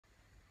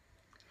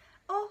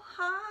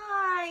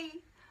Hi!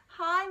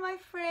 Hi my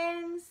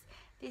friends!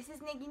 This is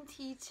Negin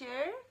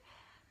teacher.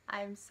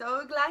 I'm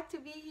so glad to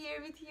be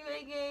here with you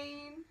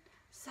again.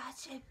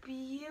 Such a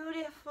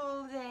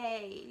beautiful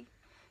day.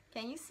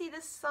 Can you see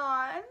the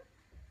sun?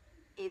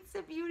 It's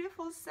a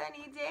beautiful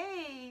sunny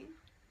day.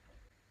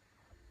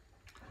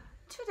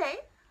 Today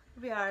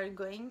we are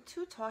going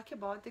to talk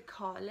about the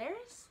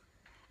colors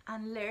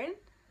and learn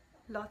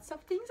lots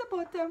of things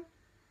about them.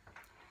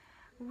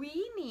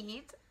 We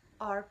need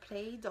our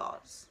play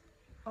dolls.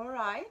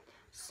 Alright,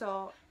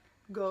 so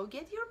go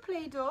get your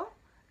play doh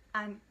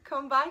and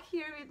come back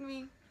here with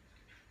me.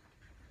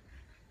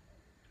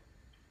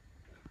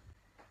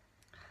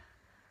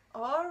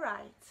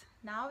 Alright,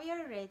 now we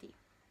are ready.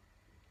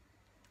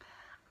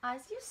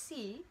 As you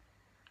see,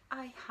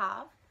 I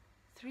have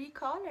 3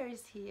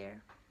 colors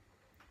here: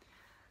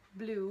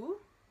 blue,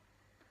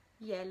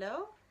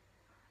 yellow,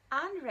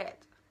 and red.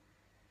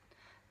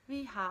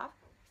 We have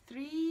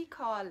 3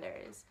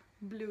 colors: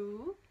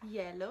 blue,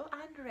 yellow,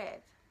 and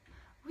red.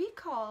 We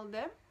call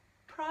them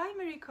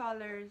primary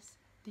colors.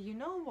 Do you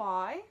know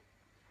why?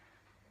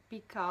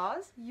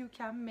 Because you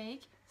can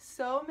make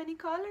so many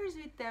colors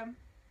with them.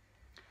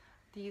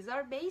 These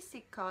are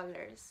basic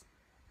colors: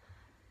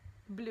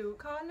 blue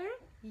color,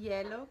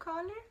 yellow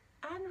color,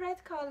 and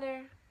red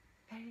color.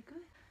 Very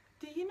good.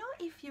 Do you know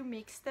if you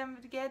mix them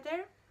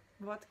together,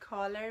 what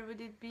color would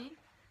it be?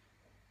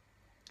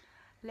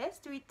 Let's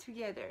do it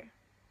together.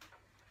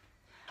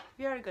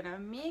 We are gonna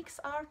mix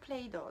our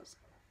Play-Dohs.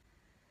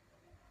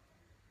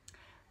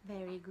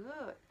 Very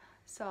good.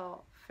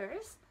 So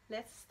first,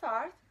 let's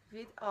start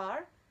with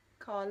our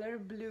color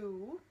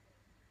blue.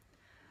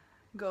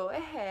 Go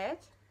ahead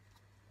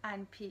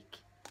and pick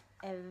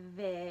a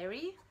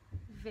very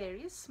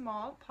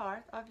small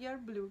part of your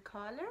blue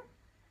color.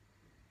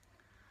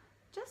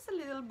 Just a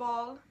little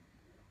ball,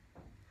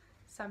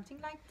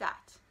 something like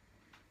that.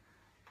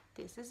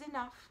 This is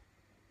enough.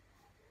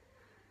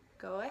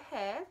 Go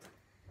ahead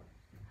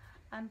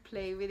and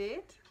play with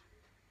it.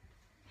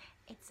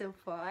 It's so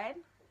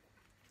fun.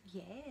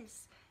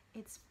 Yes,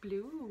 it's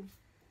blue.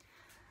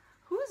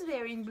 Who's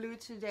wearing blue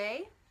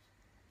today?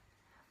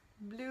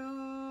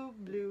 Blue,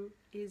 blue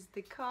is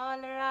the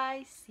color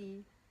I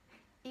see.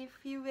 If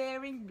you're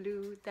wearing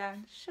blue,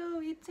 then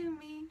show it to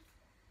me.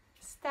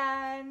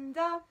 Stand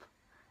up,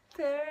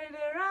 turn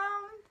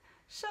around,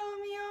 show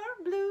me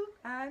your blue,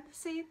 and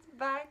sit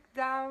back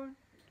down.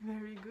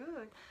 Very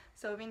good.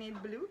 So we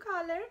need blue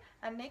color,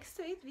 and next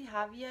to it we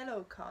have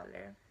yellow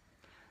color.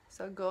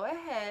 So go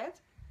ahead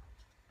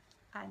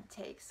and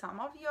take some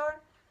of your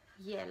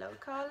yellow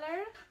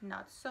color,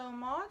 not so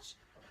much,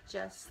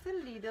 just a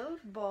little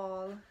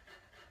ball.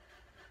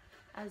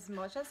 As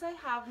much as I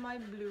have my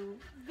blue,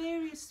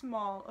 very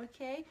small,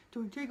 okay?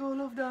 Don't take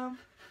all of them.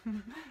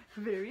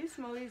 Very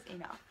small is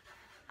enough.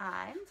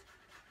 And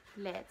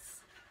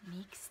let's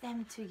mix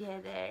them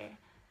together.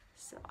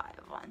 So I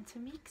want to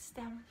mix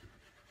them.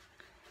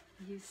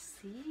 You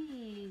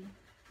see,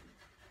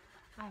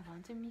 I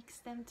want to mix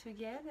them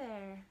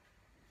together.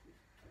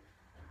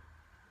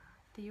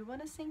 Do you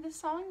want to sing the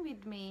song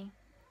with me?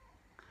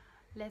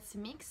 Let's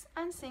mix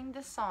and sing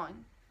the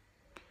song.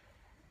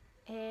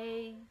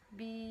 A,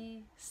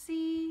 B,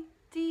 C,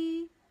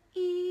 D,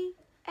 E,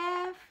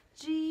 F,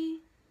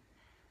 G,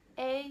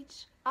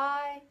 H,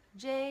 I,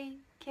 J,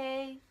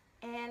 K,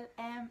 L,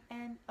 M,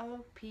 N,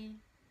 O, P,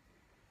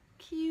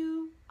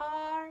 Q,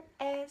 R,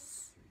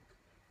 S,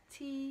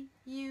 T,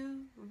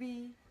 U,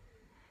 V,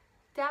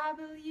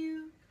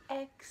 W,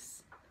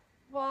 X,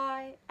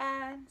 Y,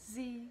 and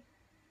Z.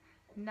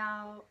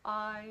 Now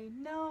I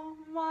know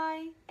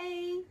my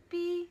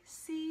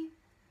ABC.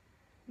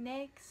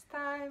 Next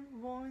time,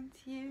 won't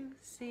you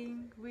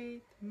sing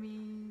with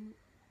me?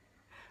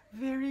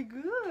 Very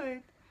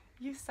good.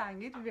 You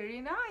sang it very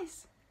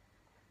nice.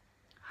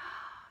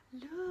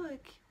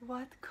 Look,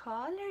 what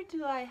color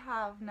do I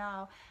have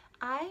now?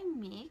 I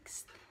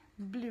mixed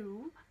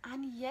blue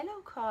and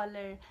yellow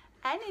color,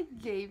 and it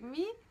gave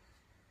me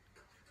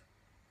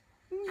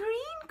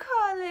green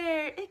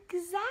color.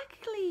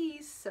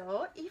 Exactly.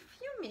 So if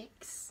you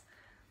mix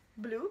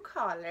blue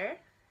color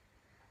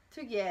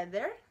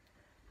together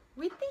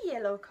with the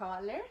yellow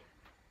color,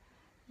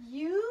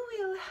 you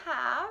will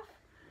have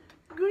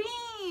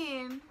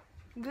green.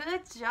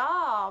 Good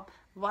job.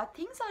 What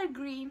things are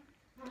green?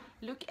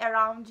 Look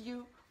around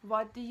you.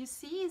 What do you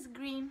see is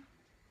green?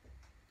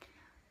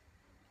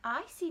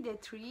 I see the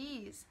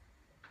trees.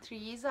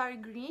 Trees are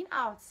green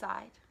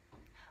outside.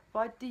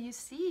 What do you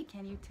see?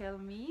 Can you tell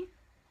me?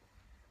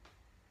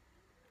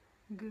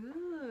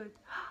 Good.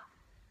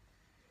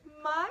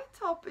 My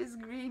top is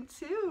green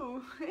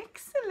too.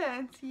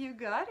 Excellent. You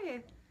got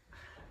it.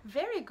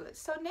 Very good.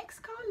 So next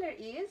color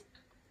is,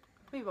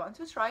 we want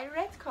to try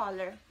red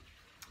color.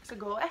 So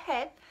go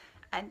ahead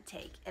and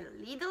take a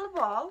little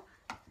ball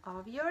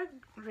of your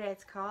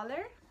red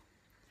color.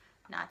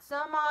 Not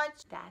so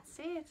much. That's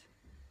it.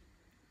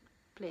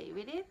 Play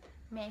with it.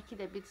 Make it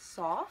a bit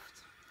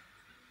soft.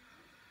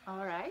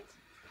 Alright.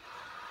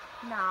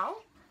 Now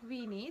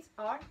we need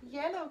our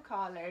yellow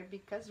color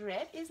because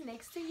red is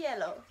next to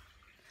yellow.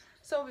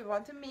 So we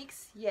want to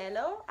mix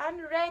yellow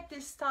and red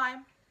this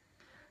time.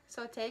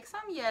 So take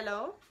some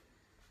yellow,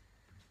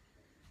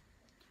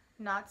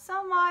 not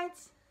so much,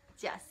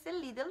 just a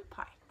little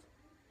part.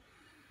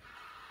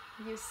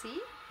 You see,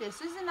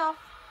 this is enough.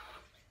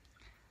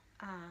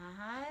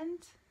 And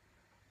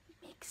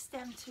mix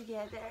them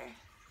together.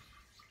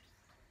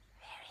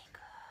 Very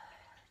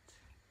good.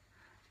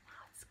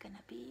 Now it's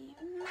gonna be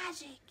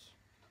magic.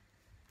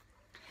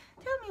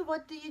 Tell me,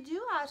 what do you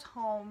do at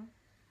home?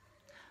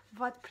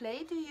 What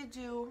play do you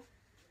do?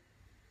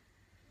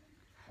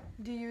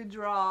 Do you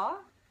draw?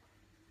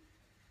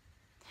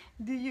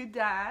 Do you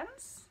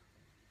dance?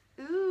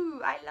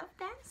 Ooh, I love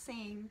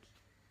dancing.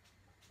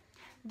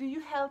 Do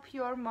you help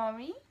your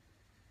mommy?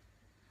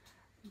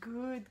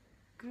 Good,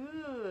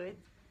 good.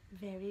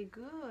 Very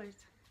good.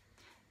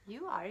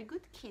 You are a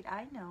good kid,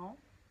 I know.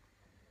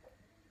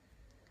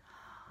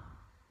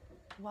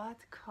 What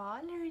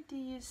color do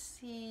you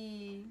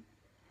see?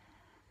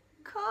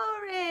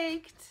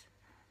 Correct.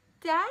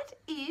 That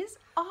is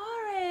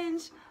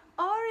orange.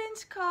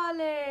 Orange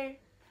color.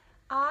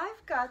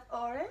 I've got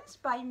orange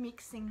by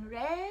mixing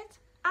red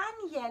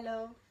and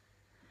yellow.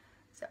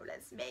 So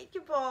let's make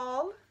a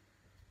ball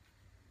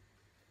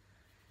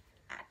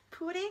and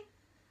put it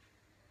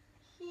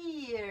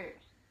here.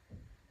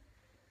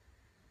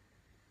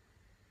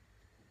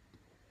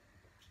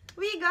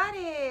 We got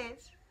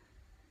it.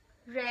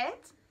 Red,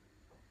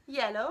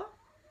 yellow,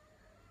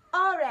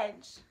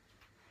 orange.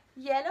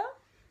 Yellow,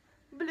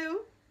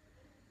 blue,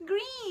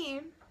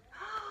 green.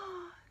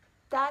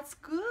 That's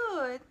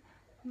good.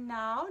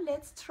 Now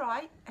let's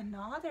try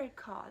another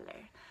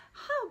color.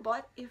 How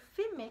about if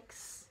we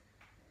mix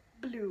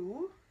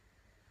blue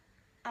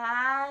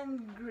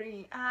and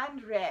green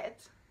and red?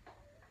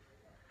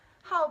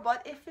 How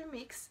about if we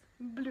mix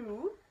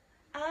blue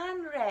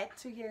and red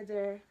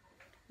together?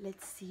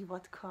 Let's see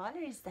what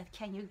color is that.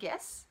 Can you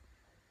guess?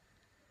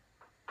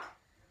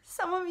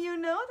 Some of you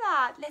know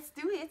that. Let's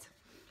do it.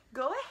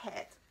 Go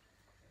ahead.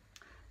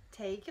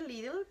 Take a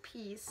little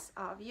piece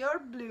of your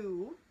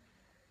blue,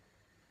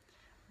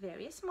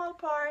 very small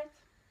part,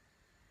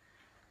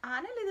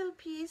 and a little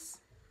piece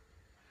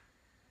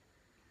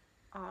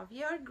of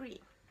your green.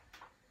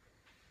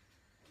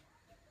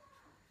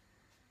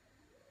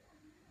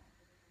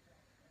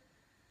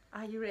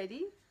 Are you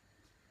ready?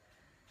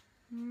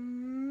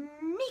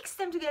 Mix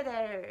them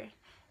together.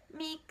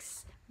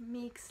 Mix,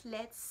 mix,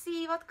 let's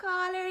see what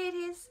color it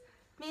is.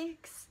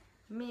 Mix,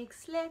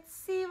 mix, let's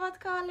see what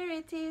color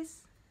it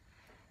is.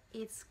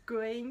 It's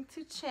going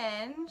to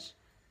change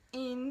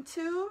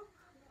into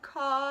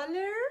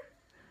color.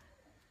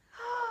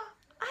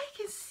 I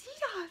can see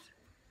that.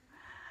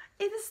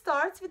 It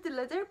starts with the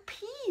letter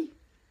P.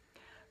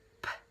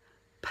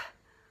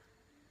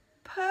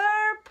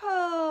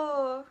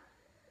 Purple.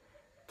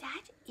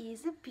 That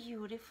is a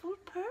beautiful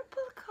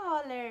purple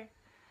color.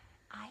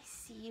 I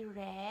see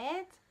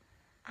red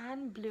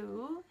and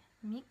blue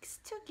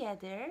mixed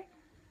together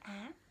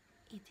and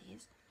it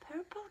is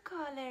purple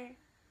color.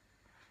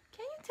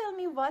 Can you tell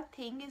me what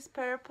thing is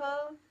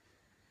purple?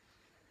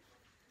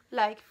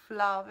 Like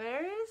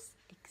flowers?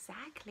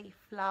 Exactly.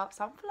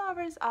 Some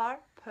flowers are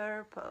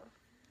purple.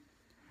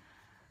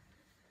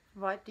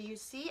 What do you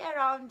see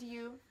around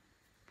you?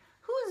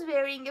 Who's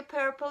wearing a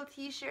purple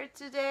t-shirt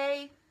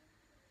today?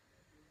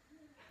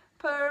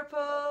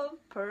 Purple.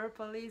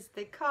 Purple is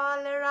the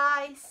color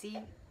I see.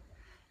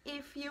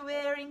 If you're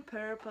wearing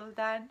purple,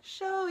 then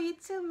show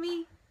it to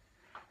me.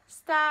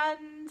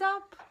 Stand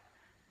up,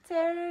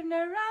 turn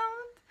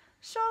around,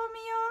 show me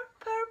your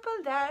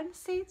purple, then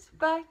sit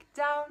back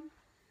down.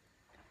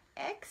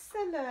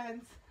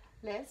 Excellent.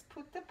 Let's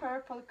put the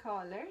purple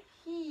color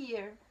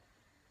here.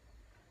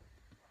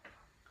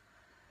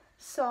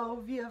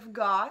 So we have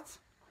got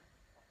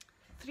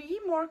 3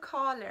 more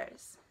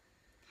colors.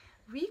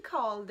 We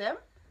call them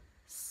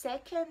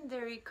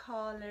secondary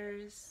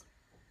colors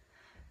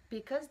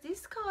because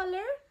this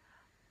color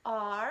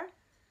are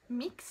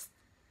made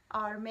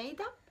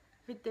up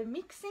with the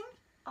mixing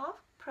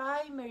of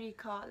primary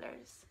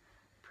colors.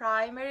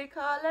 Primary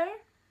color,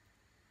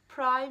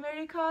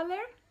 primary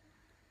color,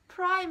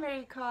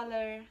 primary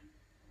color.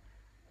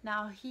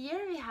 Now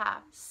here we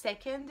have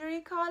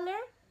secondary color,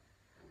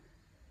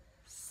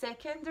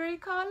 secondary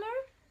color,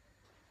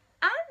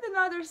 and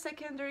another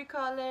secondary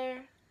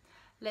color.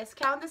 Let's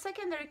count the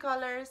secondary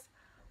colors.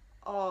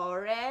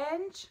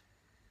 Orange,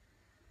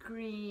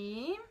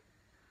 green,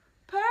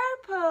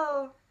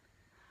 purple.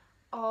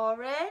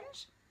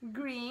 Orange,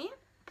 green,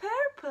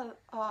 purple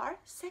are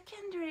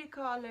secondary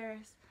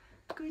colors.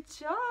 Good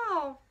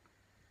job.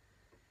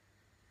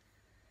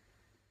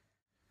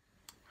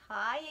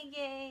 Hi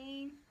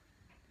again.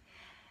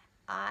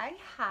 I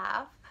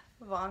have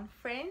one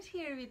friend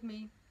here with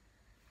me.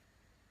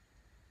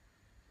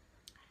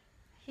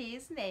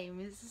 His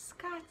name is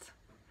Scott.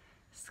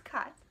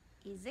 Scott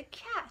is a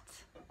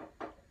cat.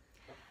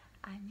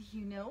 And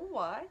you know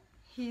what?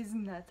 He's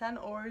not an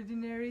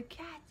ordinary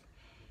cat.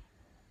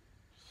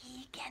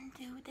 He can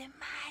do the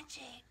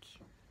magic.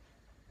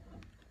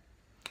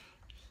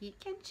 He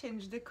can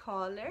change the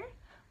color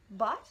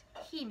but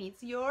he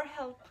needs your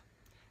help.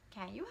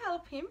 Can you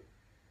help him?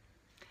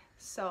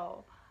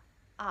 So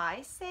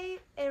I say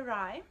a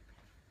rhyme,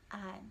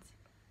 and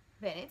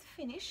when it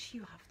finishes,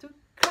 you have to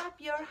clap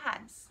your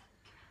hands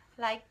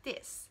like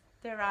this.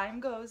 The rhyme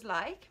goes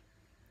like,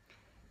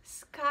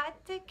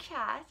 Scott the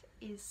cat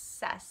is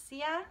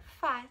sassy and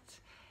fat.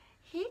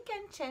 He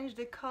can change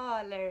the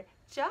color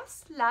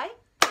just like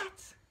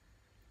that.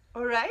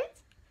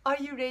 Alright? Are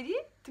you ready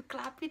to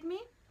clap with me?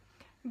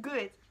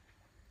 Good.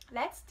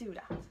 Let's do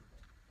that.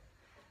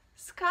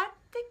 Scott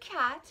the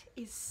cat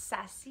is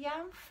sassy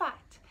and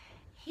fat.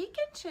 He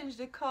can change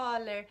the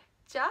color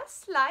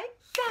just like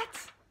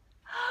that.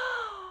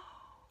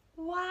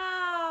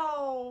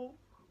 Wow!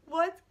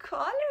 What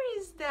color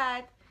is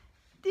that?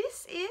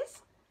 This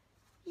is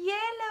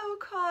yellow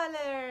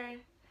color.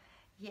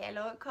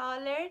 Yellow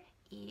color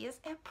is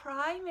a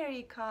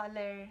primary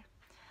color.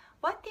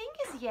 What thing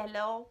is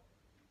yellow?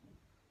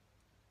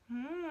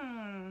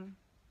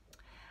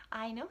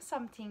 I know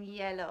something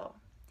yellow.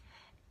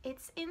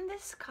 It's in the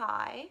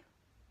sky.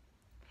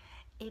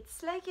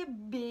 It's like a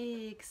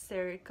big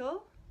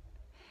circle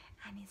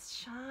and it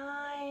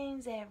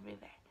shines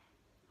everywhere.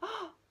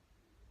 Oh,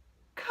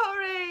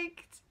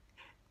 correct!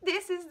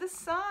 This is the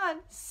sun.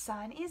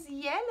 Sun is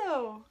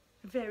yellow.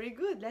 Very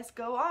good. Let's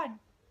go on.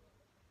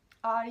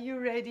 Are you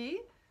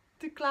ready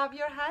to clap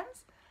your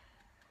hands?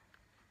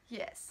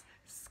 Yes.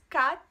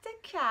 Scott the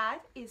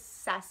cat is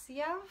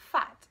sassy and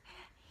fat.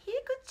 He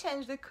could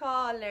change the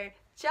color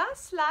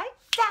just like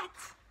that.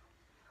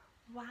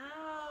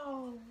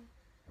 Wow!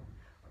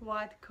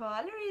 What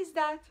color is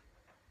that?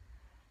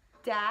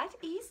 That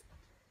is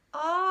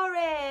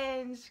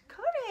orange.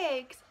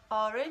 Correct.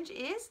 Orange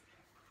is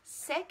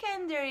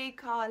secondary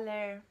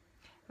color.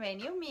 When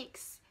you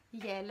mix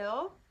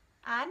yellow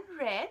and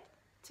red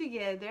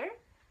together,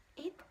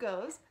 it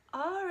goes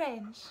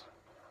orange.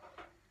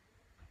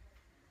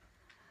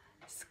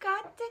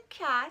 Scott the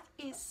cat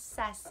is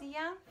sassy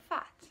and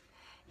fat.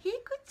 He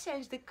could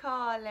change the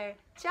color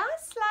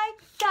just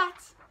like that.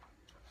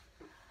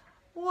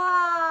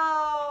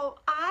 Wow,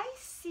 I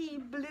see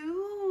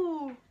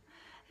blue,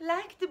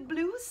 like the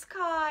blue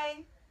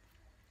sky,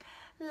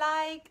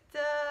 like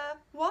the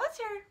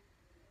water.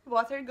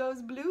 Water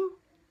goes blue.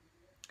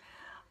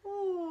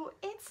 Ooh,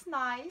 it's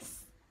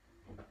nice.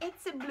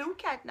 It's a blue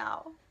cat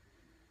now.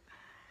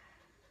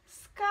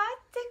 Scott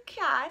the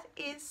cat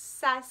is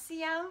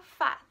sassy and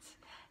fat.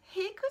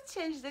 He could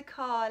change the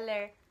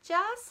color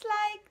just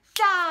like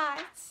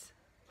that.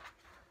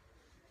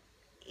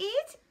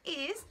 It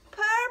is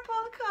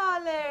purple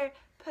color.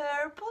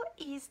 Purple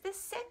is the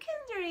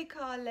secondary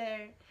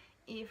color.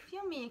 If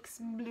you mix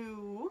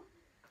blue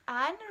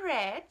and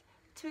red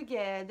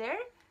together,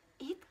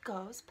 it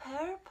goes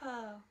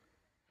purple.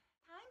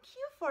 Thank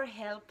you for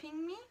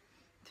helping me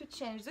to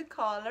change the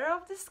color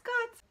of the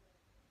Scott.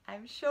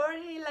 I'm sure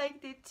he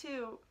liked it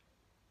too.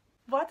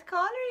 What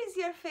color is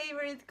your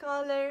favorite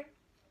color?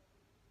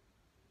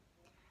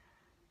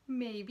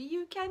 Maybe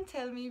you can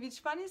tell me which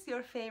one is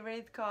your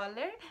favorite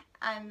color,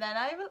 and then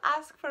I will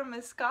ask for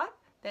my Scott.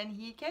 Then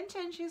he can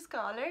change his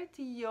color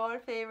to your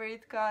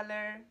favorite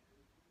color.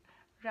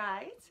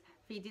 Right?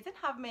 We didn't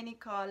have many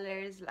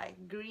colors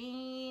like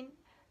green,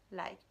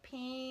 like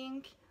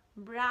pink,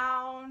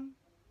 brown.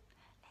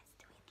 Let's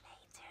do it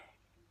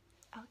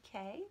later.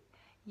 Okay,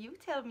 you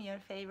tell me your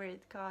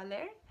favorite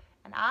color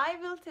and I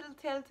will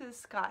tell to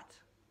Scott.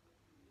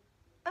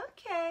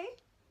 Okay.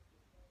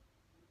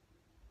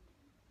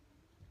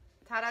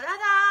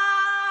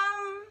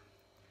 Ta-da-da-dam!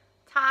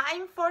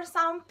 Time for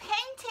some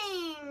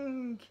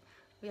painting.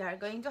 We are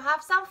going to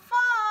have some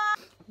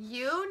fun.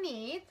 You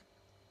need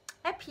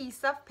a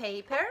piece of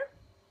paper.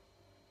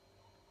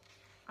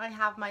 I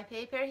have my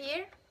paper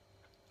here.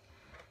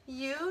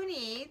 You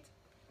need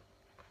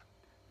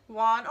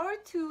 1 or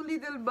 2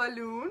 little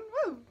balloons.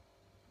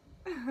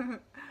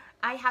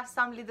 I have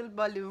some little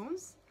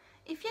balloons.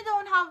 If you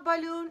don't have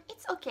balloon,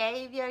 it's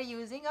okay. We are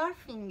using our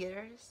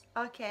fingers.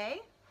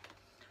 Okay?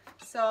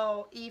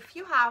 So if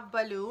you have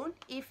balloon,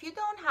 if you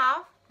don't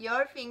have,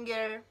 your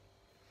finger.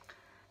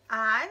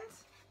 And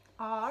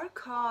our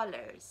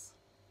colors.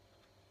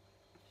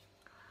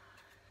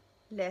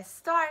 Let's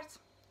start.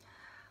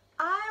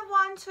 I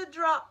want to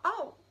draw.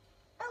 Oh,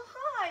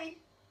 hi.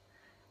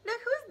 Look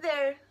who's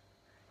there.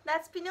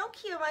 That's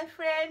Pinocchio, my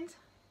friend.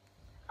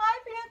 Hi,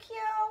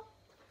 Pinocchio.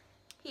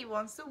 He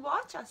wants to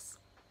watch us.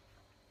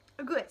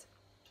 Good.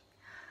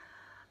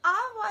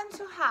 I want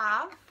to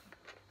have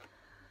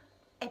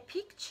a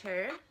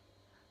picture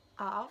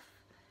of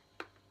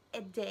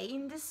a day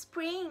in the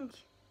spring.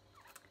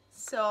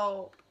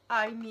 So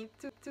I need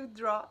to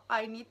draw,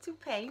 I need to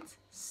paint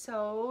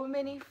so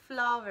many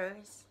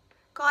flowers,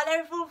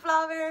 colorful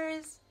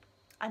flowers,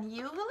 and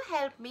you will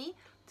help me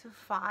to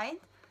find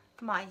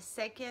my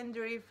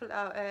secondary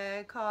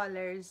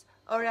colors.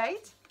 All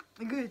right?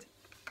 Good.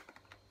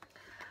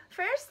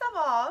 First of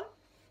all,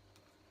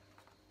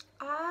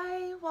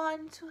 I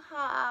want to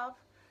have,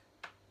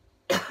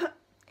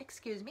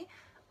 excuse me,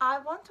 I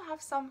want to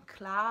have some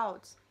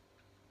clouds.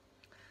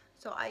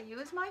 So I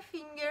use my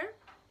finger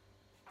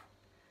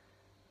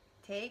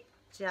take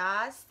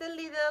just a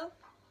little,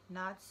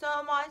 not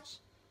so much,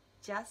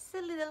 just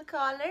a little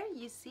color.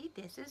 You see,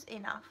 this is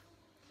enough.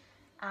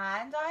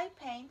 And I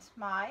paint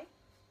my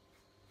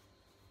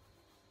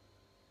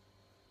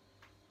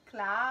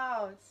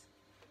clouds.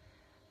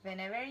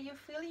 Whenever you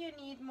feel you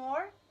need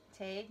more,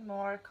 take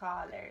more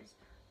colors.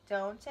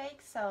 Don't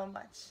take so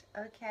much,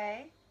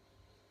 okay?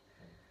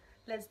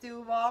 Let's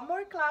do one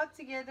more cloud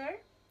together.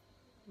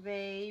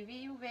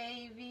 Wavy,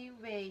 wavy,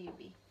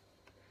 wavy.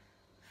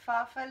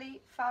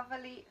 Fuffly,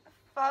 fuffly,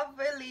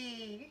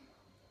 fuffly.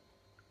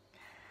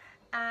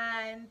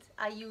 And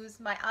I use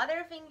my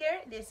other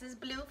finger. This is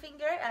blue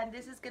finger and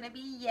this is gonna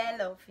be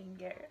yellow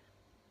finger.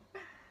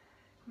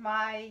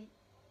 My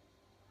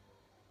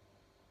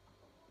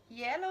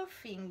yellow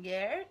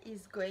finger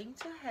is going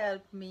to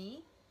help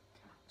me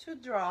to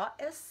draw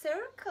a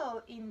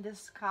circle in the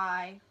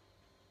sky.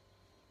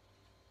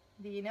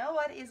 Do you know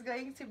what is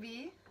going to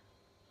be?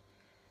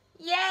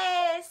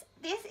 Yes,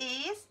 this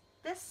is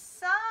the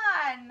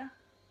sun.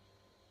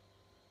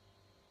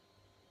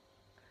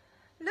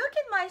 Look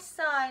at my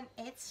sun,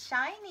 it's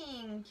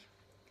shining.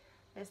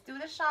 Let's do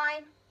the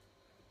shine.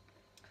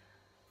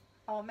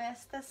 Oh,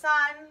 Mr.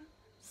 Sun,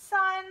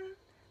 sun,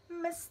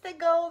 Mr.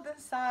 Golden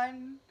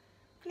Sun,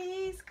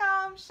 please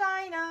come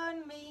shine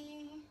on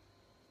me.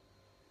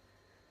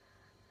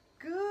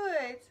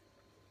 Good.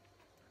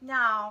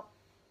 Now,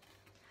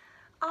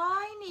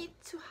 I need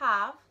to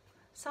have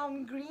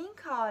some green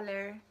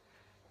color.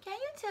 Can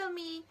you tell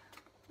me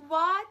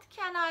what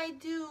can I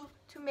do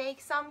to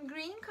make some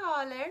green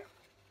color?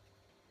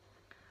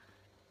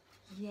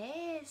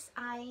 Yes,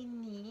 I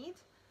need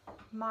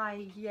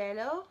my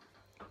yellow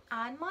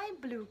and my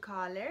blue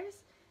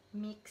colors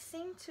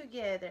mixing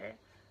together.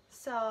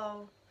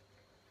 So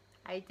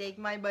I take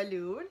my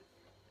balloon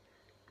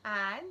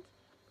and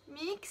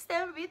mix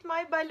them with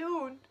my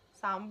balloon.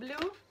 Some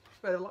blue,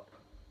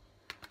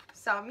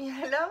 some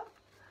yellow.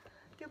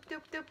 Doop,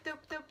 doop, doop, doop,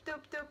 doop,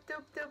 doop, doop,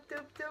 doop, doop,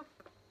 doop, doop.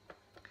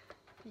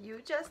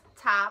 You just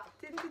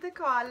tapped into the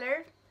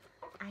color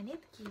and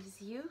it gives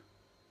you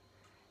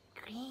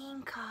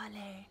green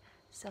color.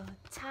 So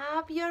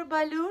tap your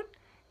balloon,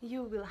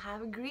 you will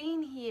have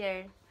green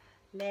here.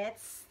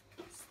 Let's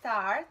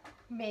start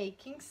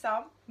making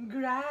some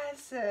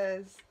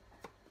grasses.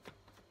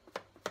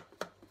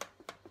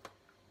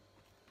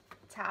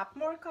 Tap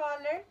more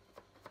color.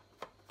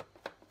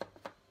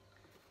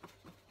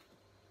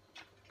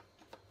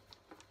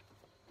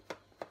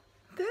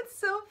 That's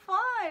so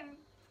fun.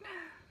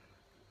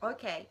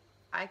 Okay,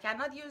 I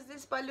cannot use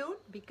this balloon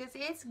because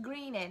it's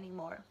green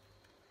anymore.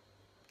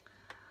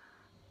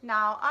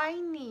 Now I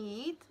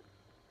need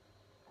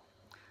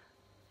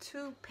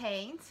to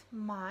paint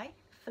my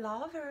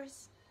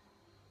flowers.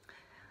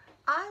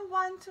 I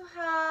want to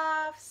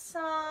have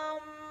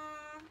some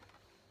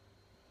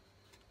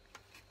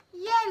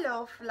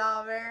yellow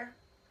flower.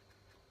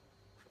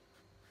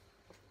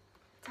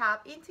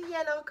 Tap into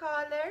yellow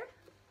color.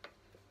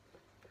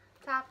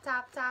 Tap,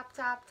 tap, tap,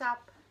 tap,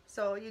 tap.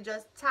 So you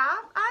just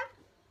tap and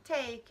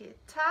take it.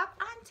 Tap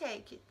and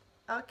take it.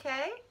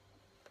 Okay?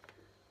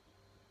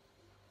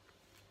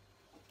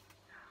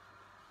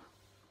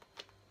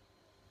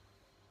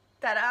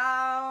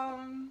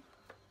 Ta-da!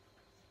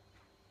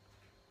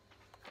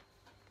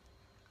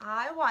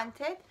 I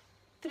wanted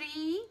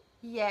 3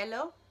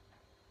 yellow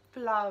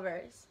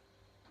flowers.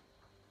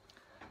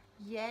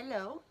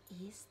 Yellow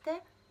is the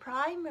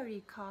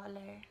primary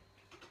color.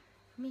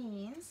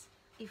 Means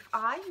if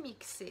I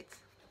mix it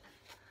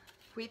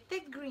with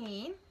the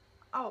green,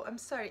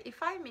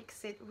 if I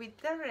mix it with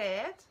the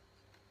red,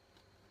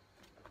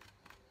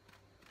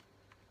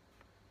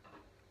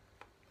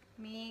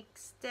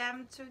 mix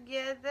them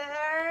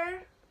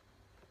together,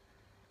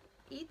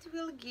 it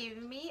will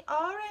give me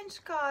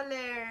orange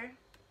color,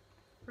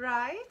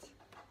 right?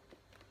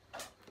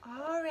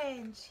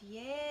 Orange,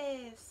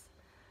 yes,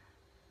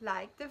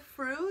 like the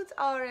fruit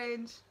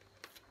orange.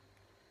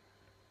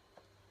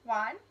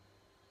 1,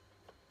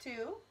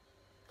 2,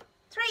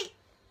 3.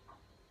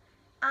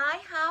 I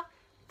have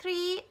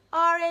 3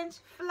 orange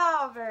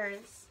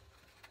flowers.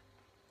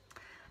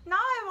 Now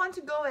I want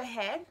to go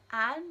ahead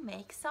and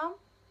make some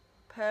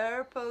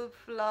purple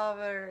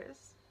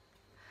flowers.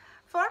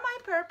 For my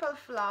purple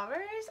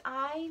flowers,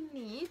 I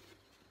need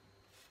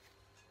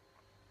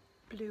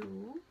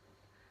blue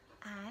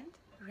and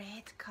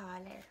red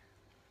color.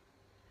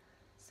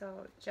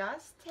 So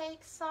just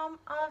take some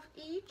of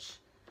each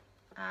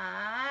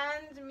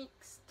and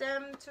mix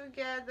them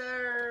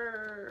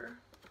together.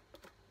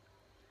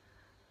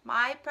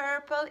 My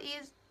purple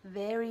is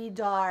very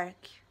dark,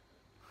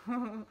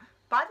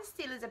 but it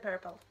still is a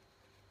purple.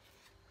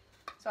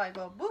 So I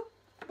go boop,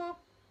 boop.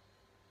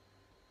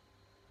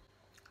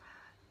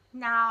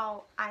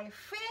 Now I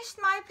finished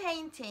my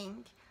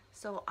painting,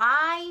 so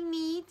I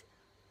need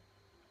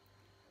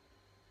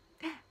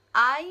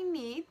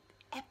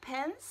a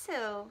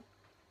pencil.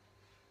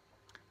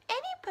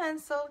 Any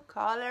pencil,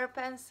 color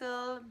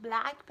pencil,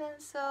 black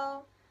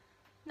pencil,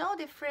 no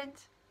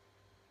different.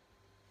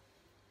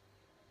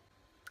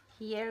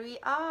 Here we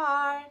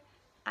are.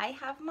 I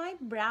have my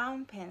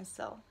brown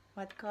pencil.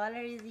 What color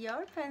is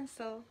your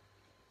pencil?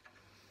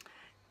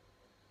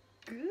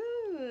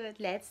 Good,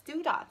 let's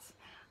do that.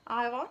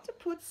 I want to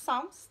put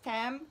some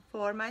stem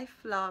for my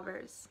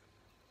flowers.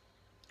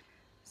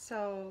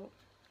 So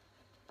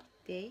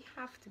they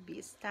have to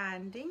be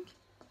standing.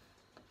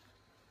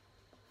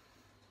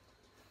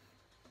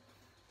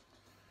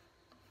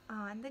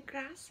 On the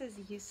grasses,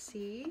 you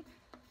see,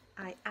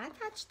 I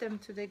attach them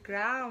to the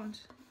ground.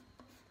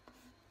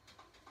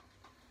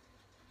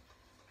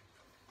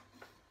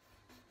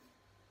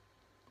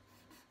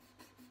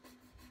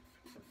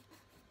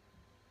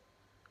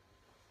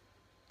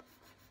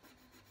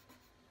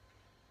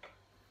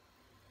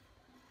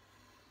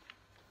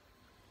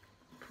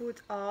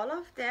 Put all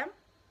of them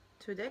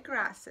to the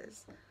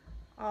grasses.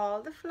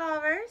 All the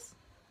flowers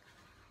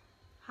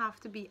have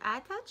to be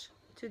attached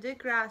to the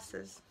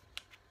grasses.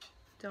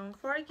 Don't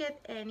forget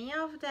any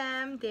of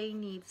them, they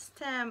need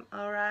stem,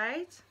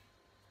 alright?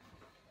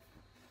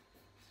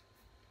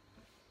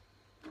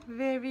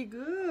 Very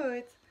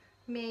good.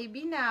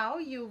 Maybe now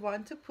you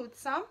want to put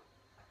some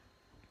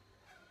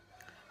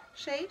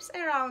shapes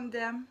around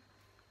them.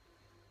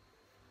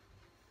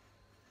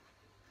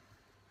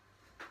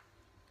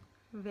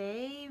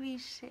 Baby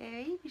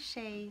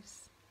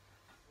shapes.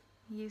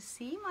 You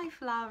see my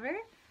flower?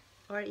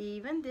 Or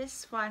even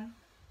this one.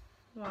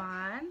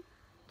 1,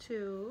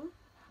 2,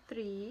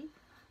 3,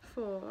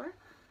 4,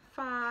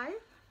 5,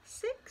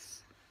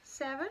 6,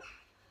 7,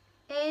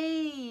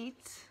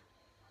 8.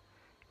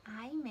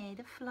 I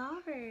made a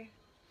flower.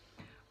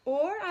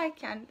 Or I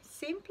can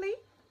simply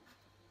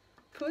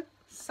put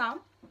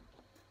some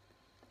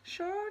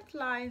short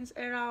lines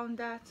around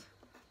that.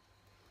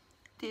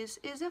 This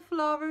is a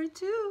flower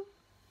too.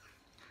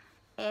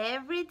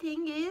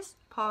 Everything is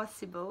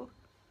possible.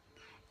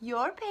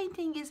 Your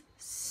painting is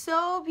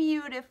so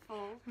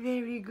beautiful.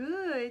 Very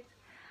good.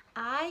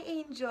 I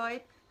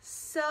enjoyed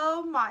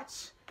so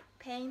much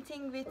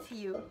painting with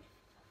you.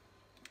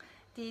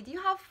 Did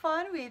you have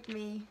fun with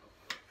me?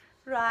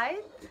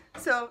 Right?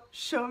 So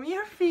show me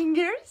your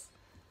fingers.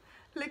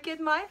 Look at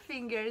my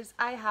fingers.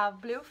 I have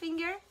blue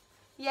finger,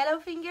 yellow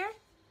finger,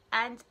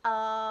 and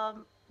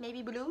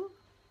maybe blue,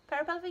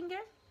 purple finger.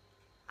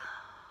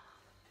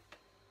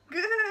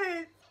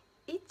 Good.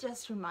 It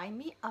just reminds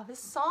me of a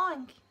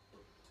song.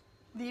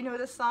 Do you know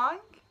the song?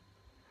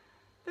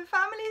 The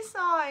family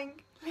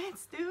song.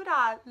 Let's do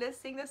that. Let's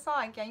sing the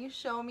song. Can you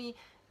show me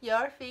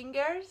your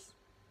fingers?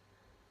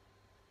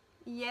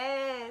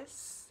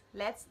 Yes.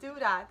 Let's do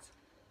that.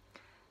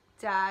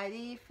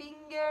 Daddy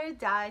finger,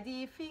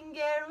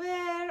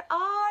 where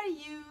are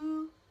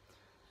you?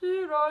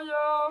 Here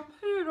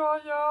I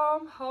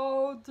am,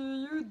 how do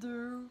you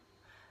do?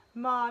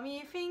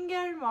 Mommy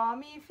finger,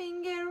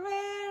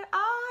 where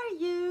are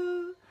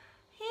you?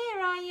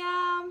 Here I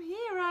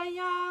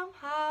am,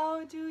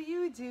 how do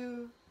you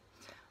do?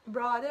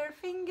 Brother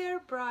finger,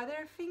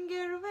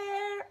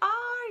 where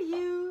are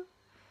you?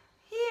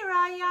 Here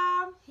I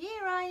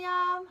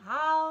am,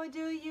 how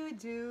do you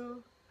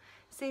do?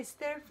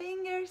 Sister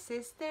finger,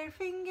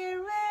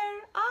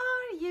 where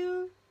are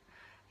you?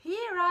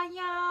 Here I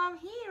am,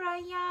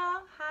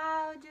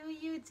 how do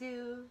you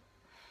do?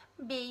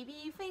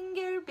 Baby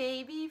finger,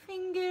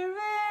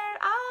 where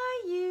are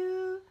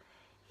you?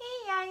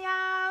 Here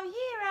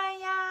I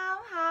am,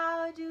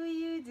 how do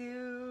you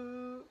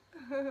do?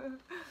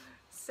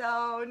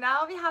 So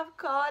now we have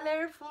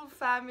colorful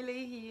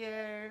family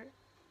here.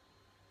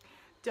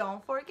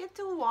 Don't forget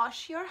to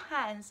wash your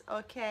hands,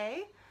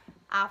 okay?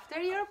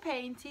 After your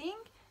painting,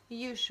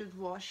 you should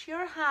wash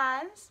your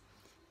hands,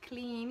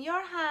 clean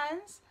your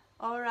hands,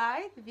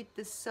 alright, with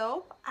the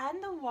soap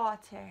and the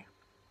water.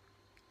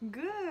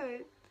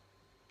 Good.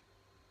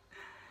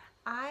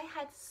 I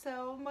had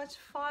so much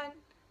fun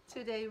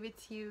today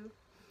with you.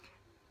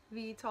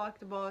 We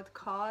talked about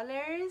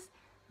colors,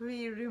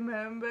 we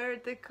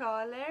remembered the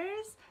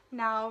colors.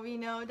 Now we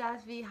know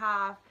that we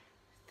have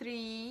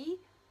 3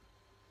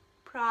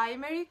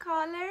 primary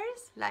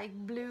colors like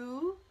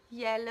blue,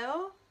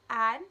 yellow,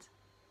 and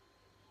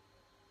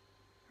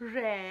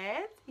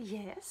red,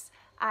 yes,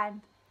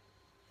 and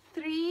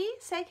 3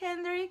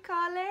 secondary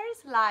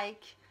colors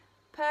like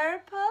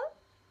purple,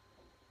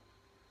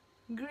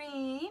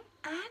 green,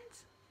 and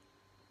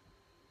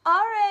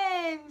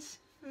orange.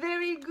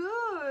 Very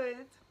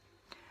good.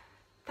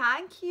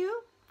 Thank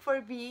you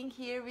for being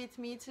here with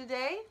me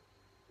today.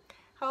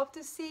 Hope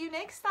to see you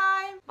next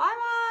time. Bye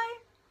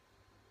bye.